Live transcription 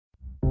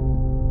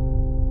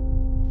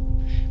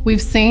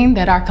We've seen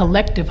that our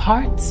collective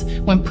hearts,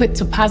 when put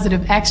to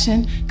positive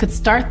action, could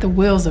start the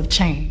wheels of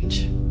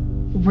change.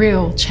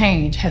 Real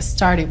change has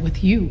started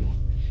with you,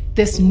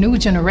 this new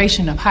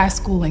generation of high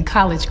school and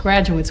college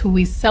graduates who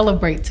we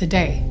celebrate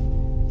today.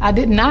 I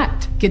did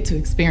not get to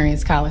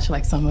experience college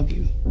like some of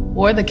you,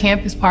 or the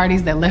campus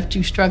parties that left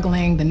you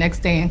struggling the next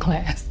day in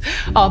class,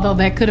 although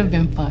that could have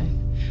been fun.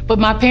 But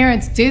my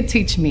parents did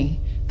teach me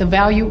the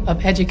value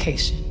of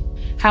education,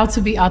 how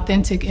to be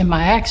authentic in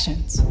my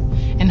actions,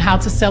 and how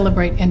to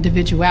celebrate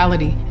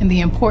individuality and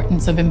the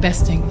importance of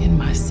investing in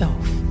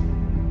myself.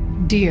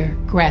 Dear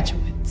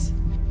graduates,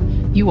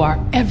 you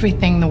are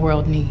everything the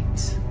world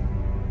needs.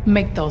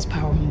 Make those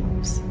power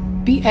moves.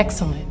 Be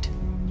excellent.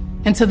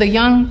 And to the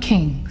young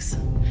kings,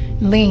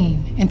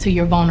 lean into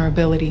your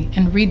vulnerability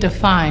and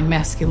redefine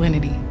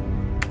masculinity.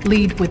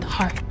 Lead with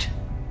heart.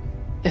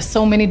 There's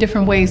so many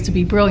different ways to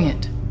be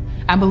brilliant.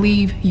 I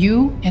believe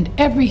you and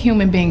every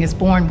human being is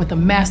born with a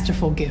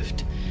masterful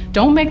gift.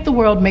 Don't make the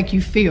world make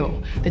you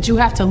feel that you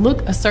have to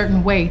look a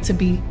certain way to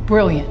be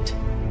brilliant.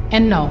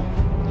 And no,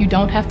 you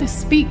don't have to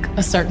speak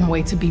a certain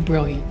way to be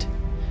brilliant.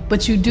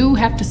 But you do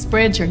have to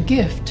spread your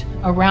gift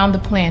around the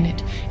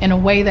planet in a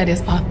way that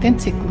is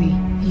authentically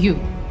you.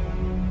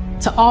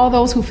 To all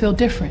those who feel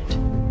different,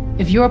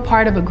 if you're a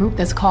part of a group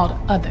that's called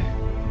other,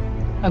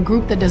 a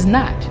group that does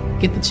not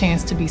get the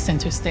chance to be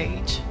center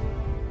stage,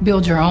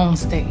 build your own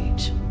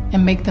stage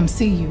and make them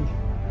see you.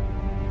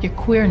 Your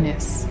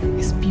queerness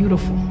is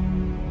beautiful.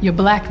 Your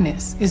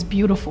blackness is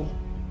beautiful.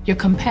 Your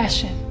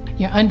compassion,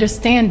 your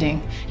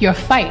understanding, your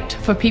fight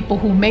for people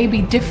who may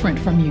be different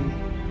from you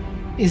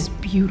is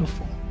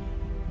beautiful.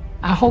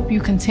 I hope you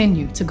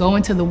continue to go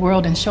into the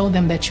world and show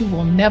them that you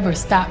will never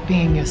stop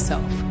being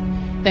yourself,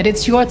 that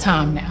it's your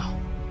time now.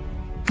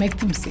 Make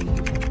them see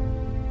you.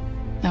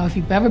 Now, if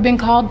you've ever been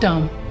called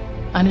dumb,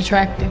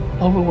 unattractive,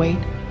 overweight,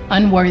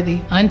 unworthy,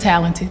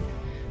 untalented,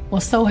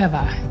 well, so have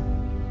I.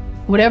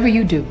 Whatever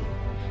you do,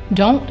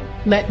 don't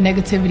let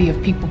negativity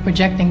of people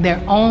projecting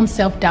their own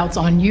self-doubts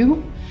on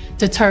you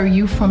deter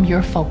you from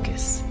your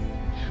focus.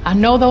 I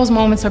know those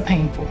moments are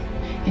painful,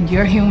 and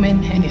you're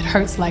human and it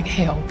hurts like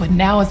hell, but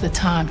now is the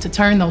time to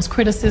turn those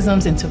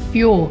criticisms into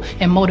fuel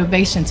and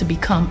motivation to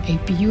become a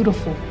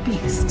beautiful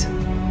beast.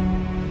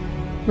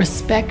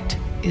 Respect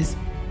is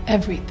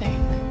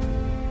everything.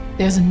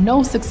 There's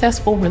no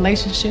successful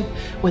relationship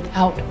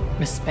without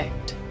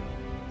respect,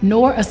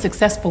 nor a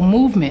successful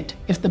movement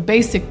if the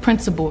basic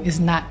principle is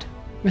not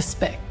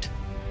respect.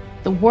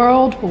 The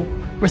world will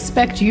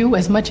respect you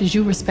as much as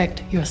you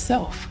respect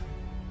yourself.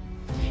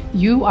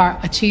 You are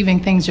achieving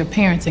things your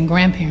parents and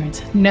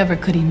grandparents never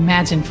could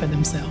imagine for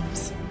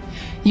themselves.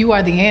 You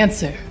are the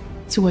answer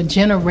to a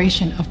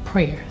generation of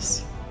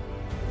prayers.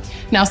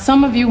 Now,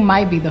 some of you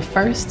might be the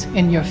first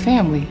in your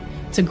family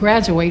to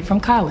graduate from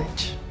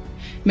college.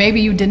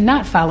 Maybe you did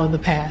not follow the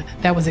path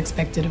that was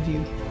expected of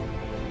you,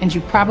 and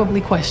you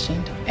probably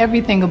questioned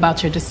everything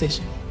about your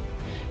decision.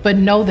 But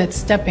know that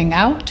stepping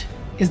out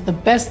is the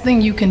best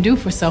thing you can do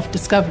for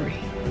self-discovery.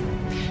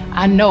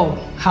 I know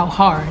how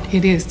hard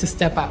it is to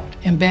step out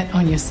and bet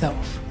on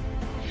yourself.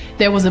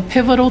 There was a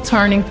pivotal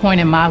turning point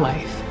in my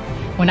life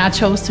when I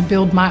chose to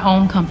build my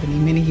own company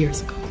many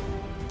years ago.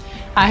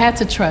 I had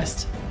to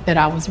trust that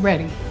I was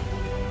ready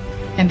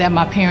and that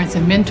my parents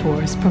and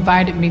mentors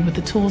provided me with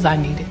the tools I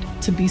needed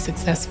to be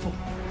successful.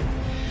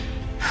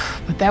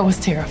 But that was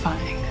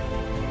terrifying.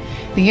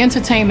 The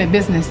entertainment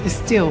business is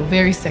still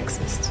very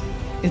sexist.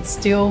 It's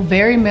still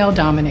very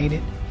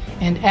male-dominated,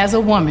 and as a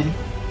woman,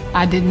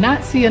 I did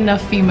not see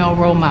enough female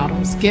role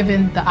models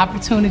given the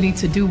opportunity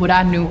to do what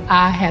I knew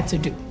I had to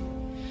do.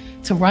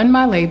 To run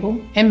my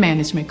label and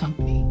management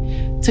company,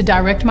 to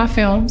direct my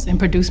films and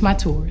produce my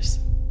tours.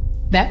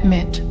 That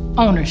meant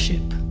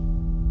ownership,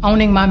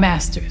 owning my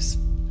masters,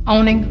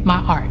 owning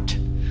my art,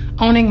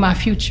 owning my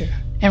future,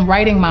 and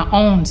writing my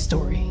own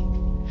story.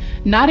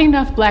 Not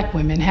enough Black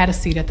women had a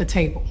seat at the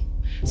table,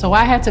 so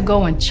I had to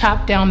go and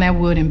chop down that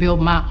wood and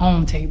build my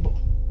own table.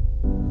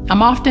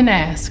 I'm often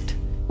asked,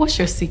 what's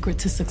your secret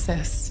to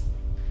success?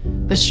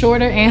 The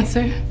shorter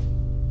answer,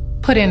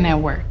 put in that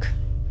work.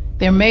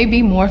 There may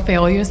be more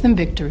failures than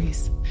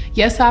victories.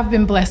 Yes, I've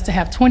been blessed to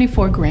have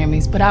 24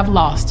 Grammys, but I've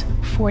lost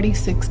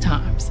 46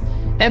 times.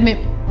 That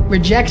meant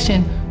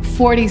rejection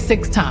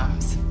 46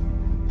 times.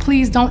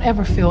 Please don't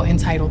ever feel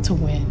entitled to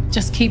win.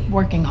 Just keep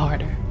working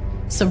harder.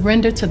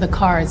 Surrender to the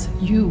cards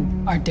you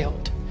are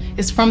dealt.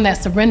 It's from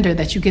that surrender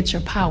that you get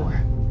your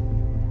power.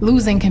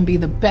 Losing can be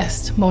the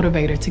best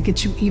motivator to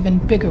get you even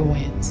bigger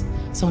wins.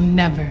 So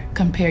never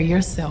compare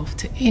yourself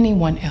to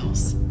anyone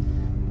else.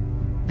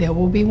 There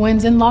will be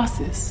wins and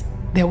losses.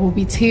 There will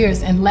be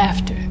tears and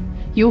laughter.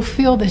 You'll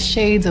feel the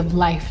shades of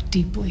life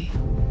deeply.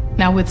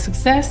 Now, with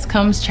success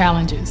comes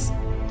challenges.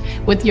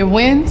 With your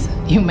wins,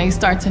 you may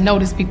start to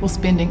notice people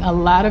spending a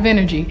lot of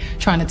energy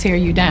trying to tear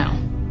you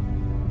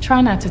down.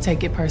 Try not to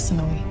take it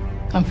personally.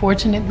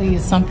 Unfortunately,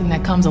 it's something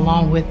that comes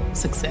along with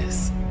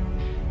success.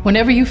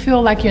 Whenever you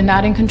feel like you're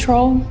not in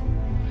control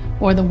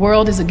or the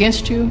world is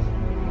against you,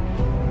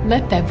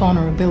 let that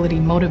vulnerability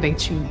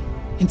motivate you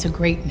into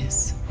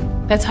greatness.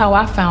 That's how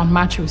I found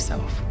my true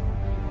self.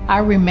 I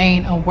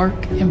remain a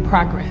work in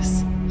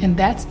progress, and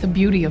that's the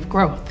beauty of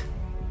growth.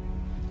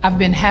 I've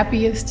been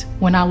happiest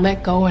when I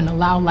let go and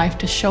allow life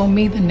to show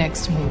me the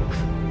next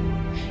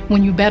move.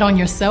 When you bet on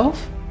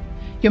yourself,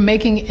 you're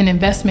making an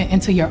investment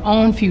into your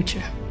own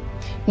future.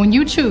 When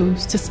you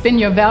choose to spend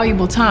your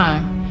valuable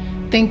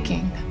time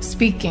thinking,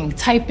 speaking,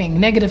 typing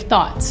negative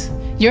thoughts,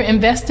 you're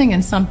investing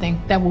in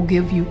something that will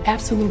give you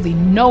absolutely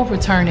no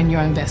return in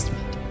your investment.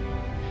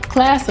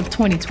 Class of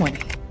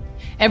 2020,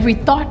 every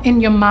thought in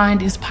your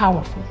mind is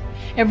powerful.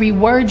 Every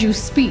word you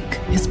speak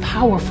is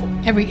powerful.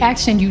 Every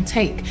action you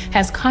take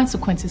has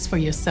consequences for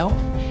yourself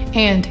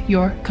and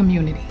your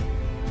community.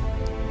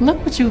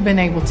 Look what you've been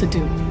able to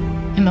do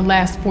in the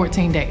last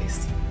 14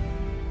 days.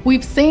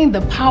 We've seen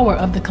the power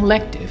of the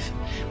collective.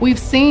 We've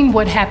seen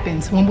what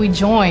happens when we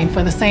join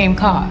for the same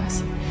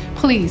cause.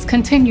 Please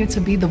continue to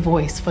be the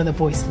voice for the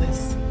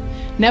voiceless.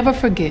 Never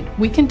forget,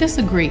 we can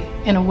disagree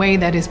in a way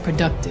that is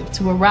productive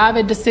to arrive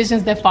at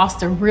decisions that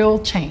foster real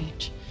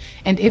change.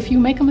 And if you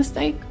make a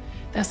mistake,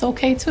 that's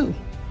okay too.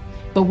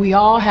 But we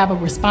all have a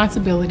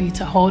responsibility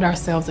to hold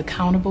ourselves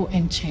accountable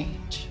and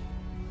change.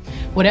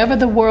 Whatever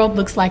the world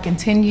looks like in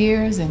 10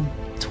 years and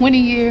 20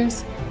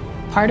 years,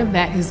 part of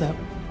that is up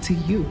to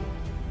you.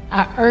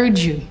 I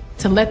urge you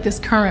to let this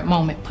current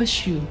moment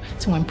push you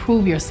to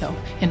improve yourself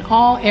in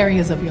all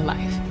areas of your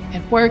life,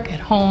 at work, at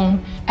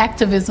home,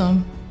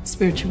 activism,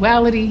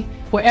 spirituality,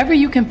 wherever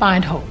you can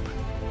find hope.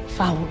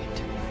 Follow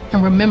it.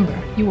 And remember,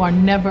 you are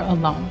never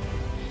alone.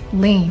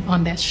 Lean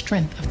on that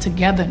strength of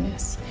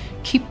togetherness.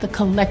 Keep the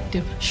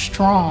collective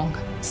strong.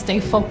 Stay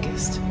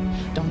focused.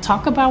 Don't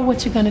talk about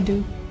what you're gonna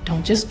do.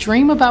 Don't just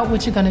dream about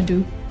what you're gonna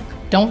do.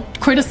 Don't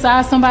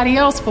criticize somebody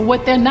else for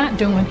what they're not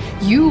doing.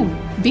 You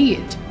be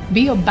it.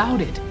 Be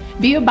about it.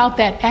 Be about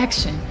that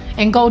action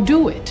and go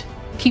do it.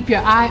 Keep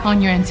your eye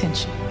on your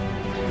intention.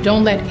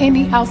 Don't let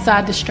any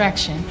outside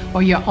distraction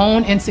or your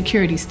own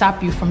insecurity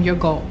stop you from your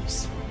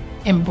goals.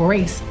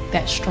 Embrace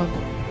that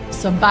struggle.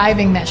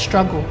 Surviving that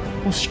struggle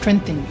will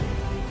strengthen you.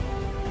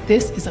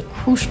 This is a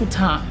crucial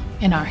time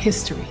in our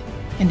history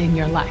and in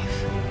your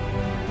life.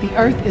 The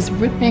earth is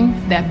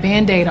ripping that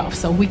Band-Aid off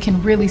so we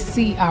can really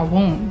see our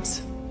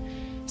wounds,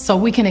 so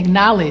we can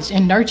acknowledge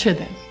and nurture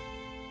them.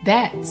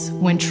 That's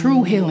when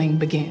true healing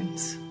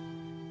begins.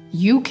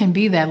 You can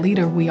be that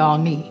leader we all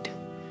need.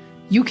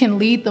 You can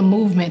lead the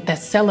movement that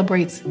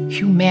celebrates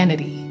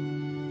humanity.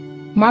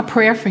 My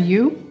prayer for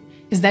you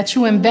is that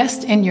you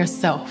invest in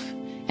yourself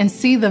and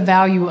see the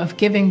value of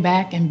giving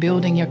back and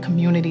building your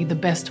community the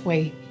best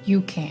way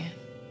you can.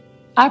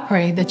 I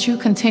pray that you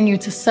continue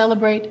to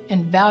celebrate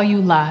and value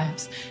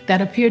lives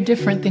that appear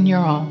different than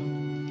your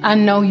own. I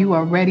know you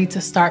are ready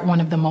to start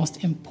one of the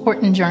most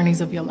important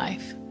journeys of your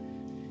life.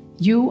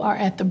 You are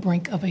at the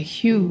brink of a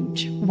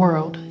huge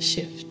world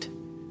shift.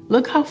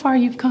 Look how far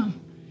you've come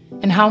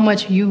and how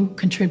much you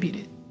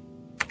contributed.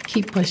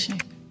 Keep pushing.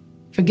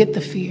 Forget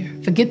the fear,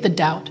 forget the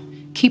doubt.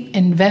 Keep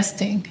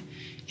investing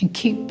and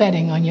keep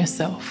betting on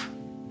yourself.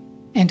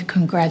 And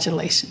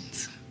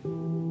congratulations.